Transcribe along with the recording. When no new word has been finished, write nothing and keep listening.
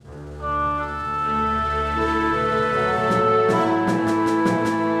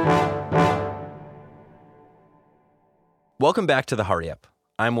Welcome back to the Hurry Up.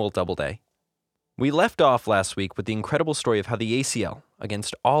 I'm Will Doubleday. We left off last week with the incredible story of how the ACL,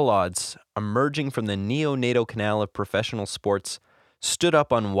 against all odds, emerging from the neonatal canal of professional sports, stood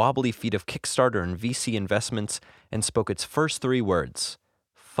up on wobbly feet of Kickstarter and VC investments and spoke its first three words: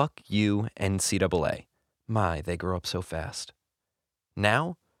 "Fuck you, NCAA." My, they grew up so fast.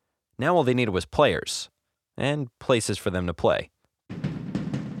 Now all they needed was players and places for them to play.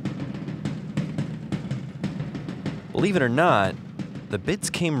 Believe it or not, the bids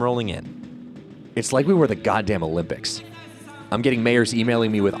came rolling in. It's like we were the goddamn Olympics. I'm getting mayors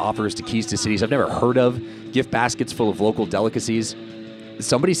emailing me with offers to keys to cities I've never heard of, gift baskets full of local delicacies.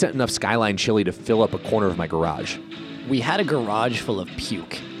 Somebody sent enough Skyline chili to fill up a corner of my garage. We had a garage full of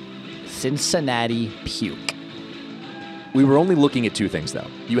puke. Cincinnati puke. We were only looking at two things, though.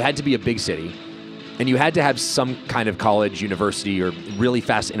 You had to be a big city, and you had to have some kind of college, university, or really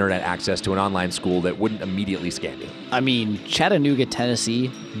fast internet access to an online school that wouldn't immediately scam you. I mean, Chattanooga, Tennessee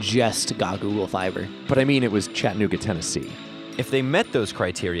just got Google Fiber. But I mean, it was Chattanooga, Tennessee. If they met those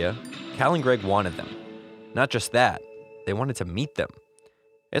criteria, Cal and Greg wanted them. Not just that, they wanted to meet them.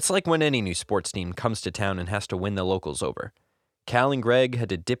 It's like when any new sports team comes to town and has to win the locals over. Cal and Greg had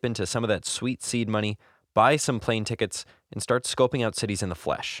to dip into some of that sweet seed money, buy some plane tickets, and start scoping out cities in the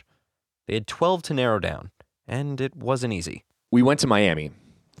flesh. They had 12 to narrow down, and it wasn't easy. We went to Miami.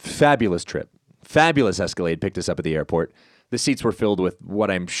 Fabulous trip. Fabulous Escalade picked us up at the airport. The seats were filled with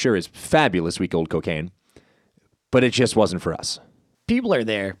what I'm sure is fabulous week-old cocaine. But it just wasn't for us. People are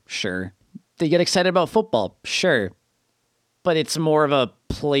there, sure. They get excited about football, sure. But it's more of a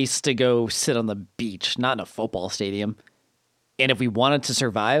place to go sit on the beach, not in a football stadium. And if we wanted to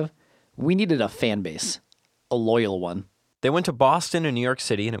survive, we needed a fan base. A loyal one. They went to Boston and New York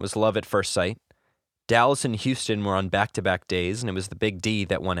City, and it was love at first sight. Dallas and Houston were on back-to-back days, and it was the Big D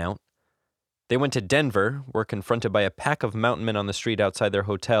that won out. They went to Denver, were confronted by a pack of mountain men on the street outside their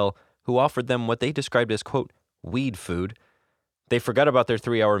hotel who offered them what they described as, quote, weed food. They forgot about their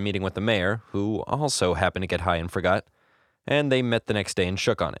 3-hour meeting with the mayor, who also happened to get high and forgot, and they met the next day and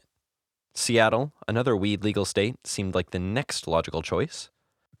shook on it. Seattle, another weed legal state, seemed like the next logical choice.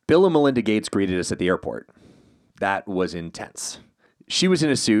 Bill and Melinda Gates greeted us at the airport. That was intense. She was in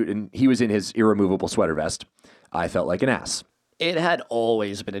a suit, and he was in his irremovable sweater vest. I felt like an ass. It had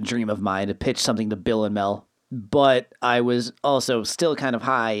always been a dream of mine to pitch something to Bill and Mel, but I was also still kind of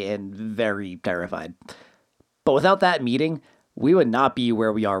high and very terrified. But without that meeting, we would not be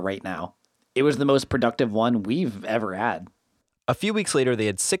where we are right now. It was the most productive one we've ever had. A few weeks later, they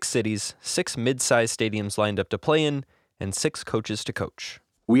had 6 cities, 6 mid-sized stadiums lined up to play in, and 6 coaches to coach.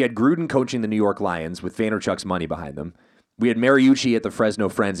 We had Gruden coaching the New York Lions with Vaynerchuk's money behind them. We had Mariucci at the Fresno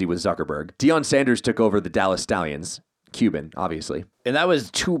Frenzy with Zuckerberg. Deion Sanders took over the Dallas Stallions. Cuban, obviously. And that was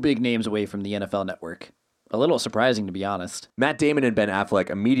 2 big names away from the NFL Network. A little surprising, to be honest. Matt Damon and Ben Affleck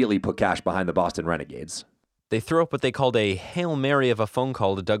immediately put cash behind the Boston Renegades. They threw up what they called a Hail Mary of a phone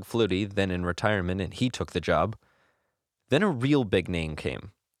call to Doug Flutie, then in retirement, and he took the job. Then a real big name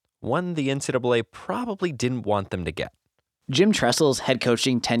came. One the NCAA probably didn't want them to get. Jim Tressel's head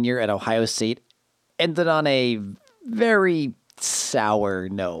coaching tenure at Ohio State ended on a very sour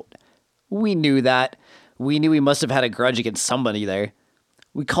note. We knew that. We knew he must have had a grudge against somebody there.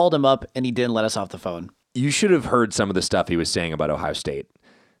 We called him up, and he didn't let us off the phone. You should have heard some of the stuff he was saying about Ohio State.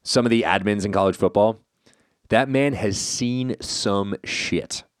 Some of the admins in college football. That man has seen some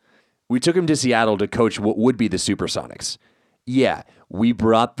shit. We took him to Seattle to coach what would be the Supersonics. Yeah, we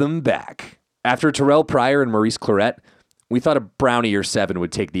brought them back. After Terrell Pryor and Maurice Clarett, we thought a Brownie or 7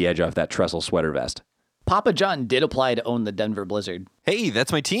 would take the edge off that Tressel sweater vest. Papa John did apply to own the Denver Blizzard. Hey,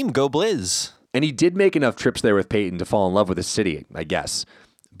 that's my team. Go Blizz. And he did make enough trips there with Peyton to fall in love with the city, I guess.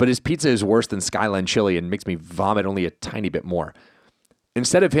 But his pizza is worse than Skyline chili and makes me vomit only a tiny bit more.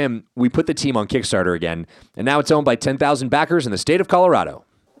 Instead of him, we put the team on Kickstarter again, and now it's owned by 10,000 backers in the state of Colorado.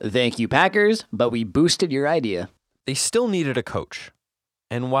 Thank you, Packers, but we boosted your idea. They still needed a coach.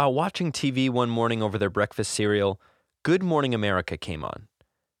 And while watching TV one morning over their breakfast cereal, Good Morning America came on.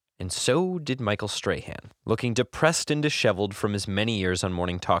 And so did Michael Strahan, looking depressed and disheveled from his many years on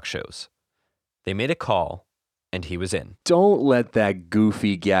morning talk shows. They made a call, and he was in. Don't let that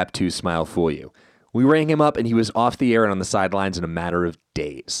goofy Gap 2 smile fool you. We rang him up, and he was off the air and on the sidelines in a matter of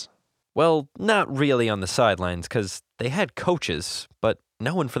days. Well, not really on the sidelines, because they had coaches, but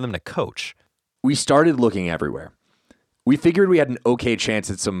no one for them to coach. We started looking everywhere. We figured we had an okay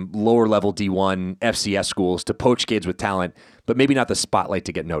chance at some lower-level D1 FCS schools to poach kids with talent, but maybe not the spotlight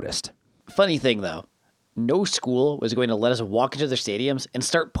to get noticed. Funny thing, though, no school was going to let us walk into their stadiums and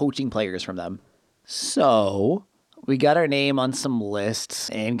start poaching players from them. So we got our name on some lists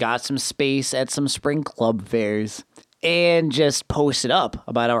and got some space at some spring club fairs. and just posted up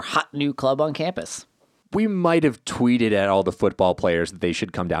about our hot new club on campus. We might have tweeted at all the football players that they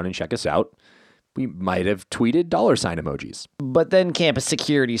should come down and check us out. We might have tweeted $ emojis. But then campus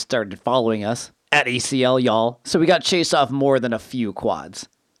security started following us at ACL, y'all. So we got chased off more than a few quads.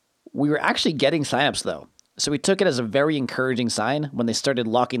 We were actually getting signups though. So we took it as a very encouraging sign when they started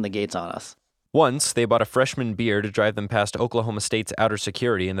locking the gates on us. Once, they bought a freshman beer to drive them past Oklahoma State's outer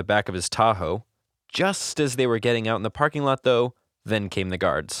security in the back of his Tahoe. Just as they were getting out in the parking lot, though, then came the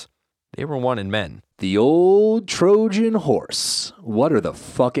guards. They were wanted men. The old Trojan horse. What are the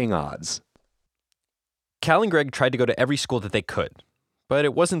fucking odds? Cal and Greg tried to go to every school that they could, but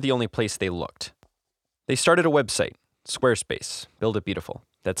it wasn't the only place they looked. They started a website, Squarespace, Build It Beautiful.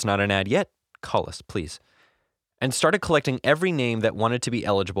 That's not an ad yet. Call us, please. And started collecting every name that wanted to be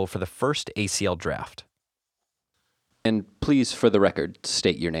eligible for the first ACL draft. And please, for the record,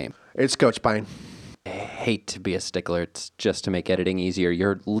 state your name. It's Coach Pine. I hate to be a stickler. It's just to make editing easier.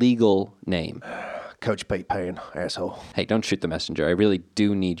 Your legal name. Coach Pete Payne, asshole. Hey, don't shoot the messenger. I really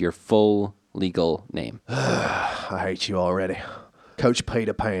do need your full legal name. I hate you already. Coach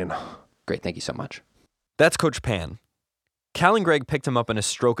Peter Pan. Great, thank you so much. That's Coach Pan. Cal and Greg picked him up in a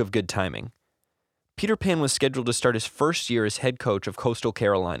stroke of good timing. Peter Pan was scheduled to start his first year as head coach of Coastal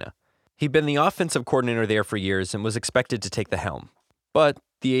Carolina. He'd been the offensive coordinator there for years and was expected to take the helm. But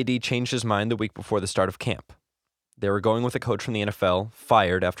the AD changed his mind the week before the start of camp. They were going with a coach from the NFL,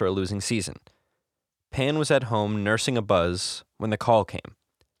 fired after a losing season. Pan was at home nursing a buzz when the call came.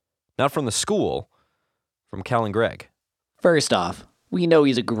 Not from the school, from Cal and Greg. First off, we know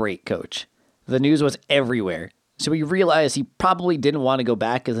he's a great coach. The news was everywhere, so we realized he probably didn't want to go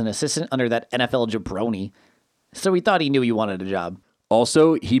back as an assistant under that NFL jabroni. So we thought he knew he wanted a job.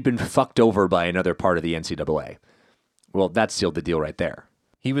 Also, he'd been fucked over by another part of the NCAA. Well, that sealed the deal right there.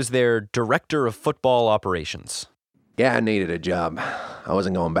 He was their director of football operations. Yeah, I needed a job. I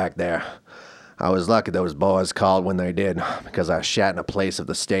wasn't going back there. I was lucky those boys called when they did, because I shat in a place of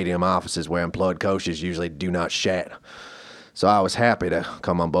the stadium offices where employed coaches usually do not shat. So I was happy to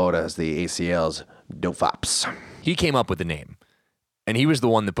come on board as the ACL's DOFOPS. He came up with the name, and he was the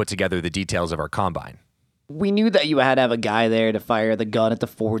one that put together the details of our combine. We knew that you had to have a guy there to fire the gun at the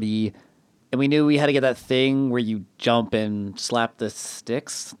 40, and we knew we had to get that thing where you jump and slap the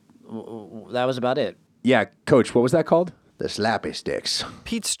sticks. That was about it. Yeah, Coach, what was that called? The slappy sticks.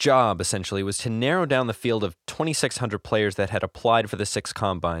 Pete's job, essentially, was to narrow down the field of 2,600 players that had applied for the 6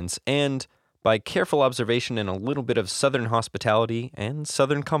 combines and, by careful observation and a little bit of Southern hospitality and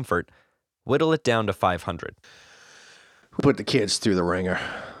Southern comfort, whittle it down to 500. We put the kids through the ringer.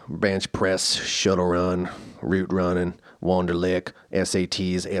 Bench press, shuttle run, route running, Wonderlic,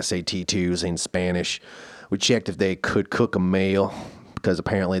 SATs, SAT2s in Spanish. We checked if they could cook a meal, because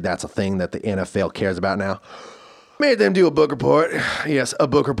apparently that's a thing that the NFL cares about now. Made them do a book report. Yes, a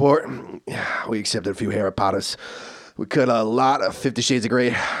book report. We accepted a few Harry Potters. We cut a lot of 50 Shades of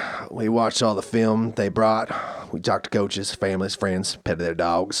Grey. We watched all the film they brought. We talked to coaches, families, friends, petted their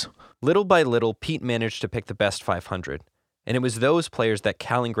dogs. Little by little, Pete managed to pick the best 500. And it was those players that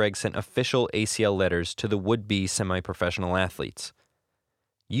Cal and Greg sent official ACL letters to the would-be semi-professional athletes.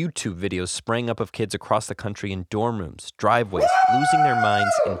 YouTube videos sprang up of kids across the country in dorm rooms, driveways, losing their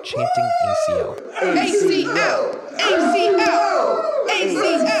minds and chanting ACL. ACL! ACL!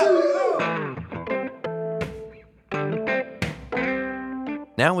 ACL!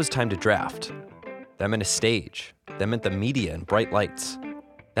 Now it was time to draft. That meant a stage. That meant the media and bright lights.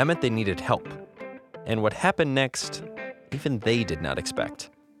 That meant they needed help. And what happened next, even they did not expect.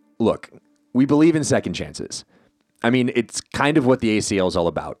 Look, we believe in second chances. I mean, it's kind of what the ACL is all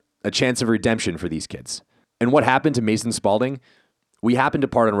about, a chance of redemption for these kids. And what happened to Mason Spalding? We happened to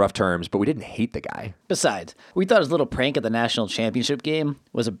part on rough terms, but we didn't hate the guy. Besides, we thought his little prank at the national championship game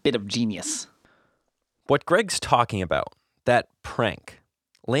was a bit of genius. What Greg's talking about, that prank,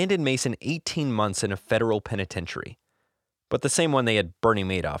 landed Mason 18 months in a federal penitentiary. But the same one they had Bernie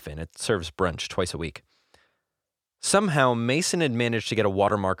Madoff in. It serves brunch twice a week. Somehow, Mason had managed to get a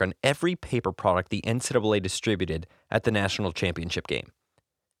watermark on every paper product the NCAA distributed at the national championship game.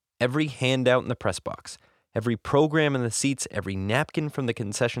 Every handout in the press box, every program in the seats, every napkin from the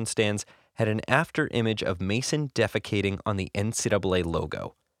concession stands had an after image of Mason defecating on the NCAA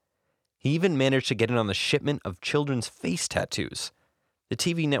logo. He even managed to get in on the shipment of children's face tattoos. The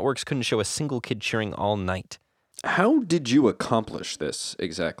TV networks couldn't show a single kid cheering all night. How did you accomplish this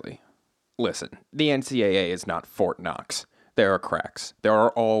exactly? Listen, the NCAA is not Fort Knox. There are cracks. There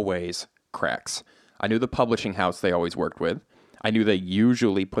are always cracks. I knew the publishing house they always worked with. I knew they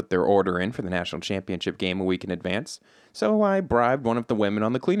usually put their order in for the national championship game a week in advance, so I bribed one of the women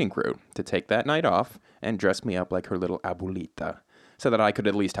on the cleaning crew to take that night off and dress me up like her little abuelita, so that I could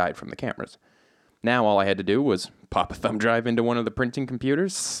at least hide from the cameras. Now all I had to do was pop a thumb drive into one of the printing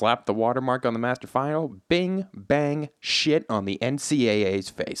computers, slap the watermark on the master file, bing, bang, shit on the NCAA's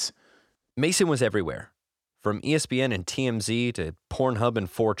face. Mason was everywhere, from ESPN and TMZ to Pornhub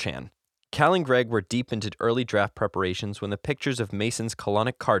and 4chan. Cal and Greg were deep into early draft preparations when the pictures of Mason's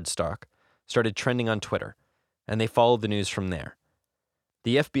colonic cardstock started trending on Twitter, and they followed the news from there.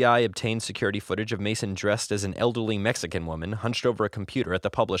 The FBI obtained security footage of Mason dressed as an elderly Mexican woman hunched over a computer at the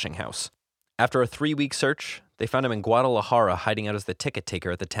publishing house. After a 3-week search, they found him in Guadalajara hiding out as the ticket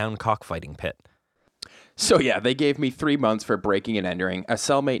taker at the town cockfighting pit. So yeah, they gave me 3 months for breaking and entering, a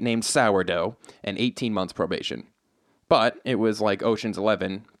cellmate named Sourdough, and 18 months probation. But it was like Ocean's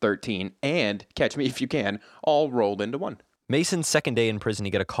 11, 13, and Catch Me If You Can, all rolled into one. Mason's second day in prison,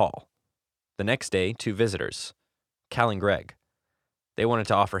 he got a call. The next day, 2 visitors, Cal and Greg. They wanted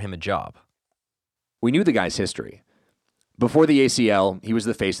to offer him a job. We knew the guy's history. Before the ACL, he was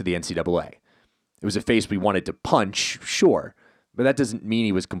the face of the NCAA. It was a face we wanted to punch, sure, but that doesn't mean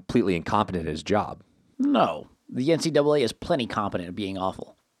he was completely incompetent at his job. No, the NCAA is plenty competent at being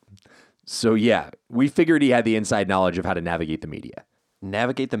awful. So yeah, we figured he had the inside knowledge of how to navigate the media.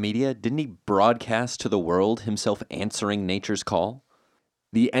 Navigate the media? Didn't he broadcast to the world himself answering nature's call?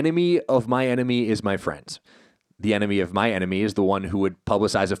 The enemy of my enemy is my friend. The enemy of my enemy is the one who would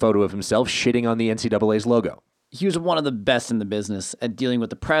publicize a photo of himself shitting on the NCAA's logo. He was one of the best in the business at dealing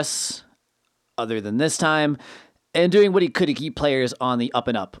with the press, other than this time, and doing what he could to keep players on the up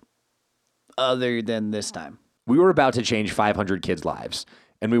and up, other than this time. We were about to change 500 kids' lives,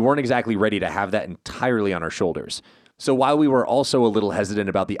 and we weren't exactly ready to have that entirely on our shoulders. So while we were also a little hesitant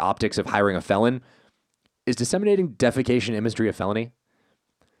about the optics of hiring a felon, is disseminating defecation imagery a felony?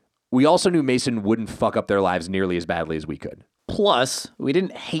 We also knew Mason wouldn't fuck up their lives nearly as badly as we could. Plus, we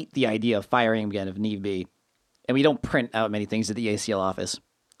didn't hate the idea of firing him again if need be, and we don't print out many things at the ACL office.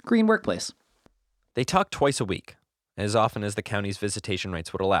 Green workplace. They talked twice a week, as often as the county's visitation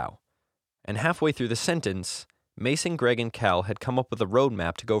rights would allow. And halfway through the sentence, Mason, Greg, and Cal had come up with a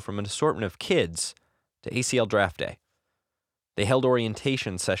roadmap to go from an assortment of kids to ACL draft day. They held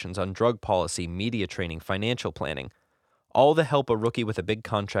orientation sessions on drug policy, media training, financial planning, all the help a rookie with a big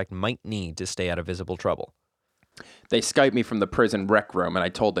contract might need to stay out of visible trouble. They Skyped me from the prison rec room, and I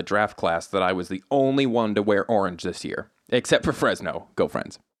told the draft class that I was the only one to wear orange this year, except for Fresno. Go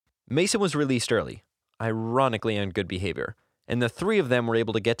Friends. Mason was released early, ironically on good behavior, and the 3 of them were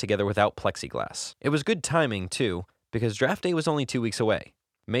able to get together without plexiglass. It was good timing, too, because draft day was only 2 weeks away.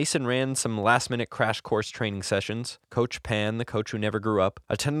 Mason ran some last-minute crash course training sessions. Coach Pan, the coach who never grew up,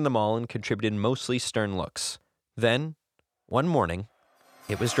 attended them all and contributed mostly stern looks. Then, one morning,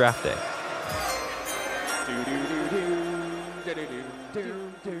 it was draft day.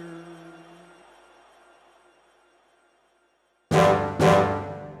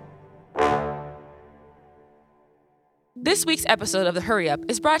 This week's episode of The Hurry Up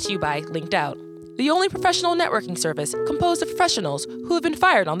is brought to you by Linked Out, the only professional networking service composed of professionals who have been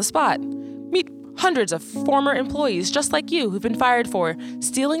fired on the spot. Meet hundreds of former employees just like you who've been fired for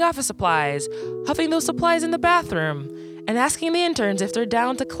stealing office supplies, huffing those supplies in the bathroom, and asking the interns if they're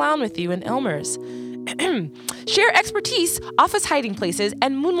down to clown with you in Elmer's. Share expertise, office hiding places,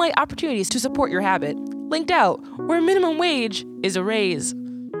 and moonlight opportunities to support your habit. Linked Out, where minimum wage is a raise.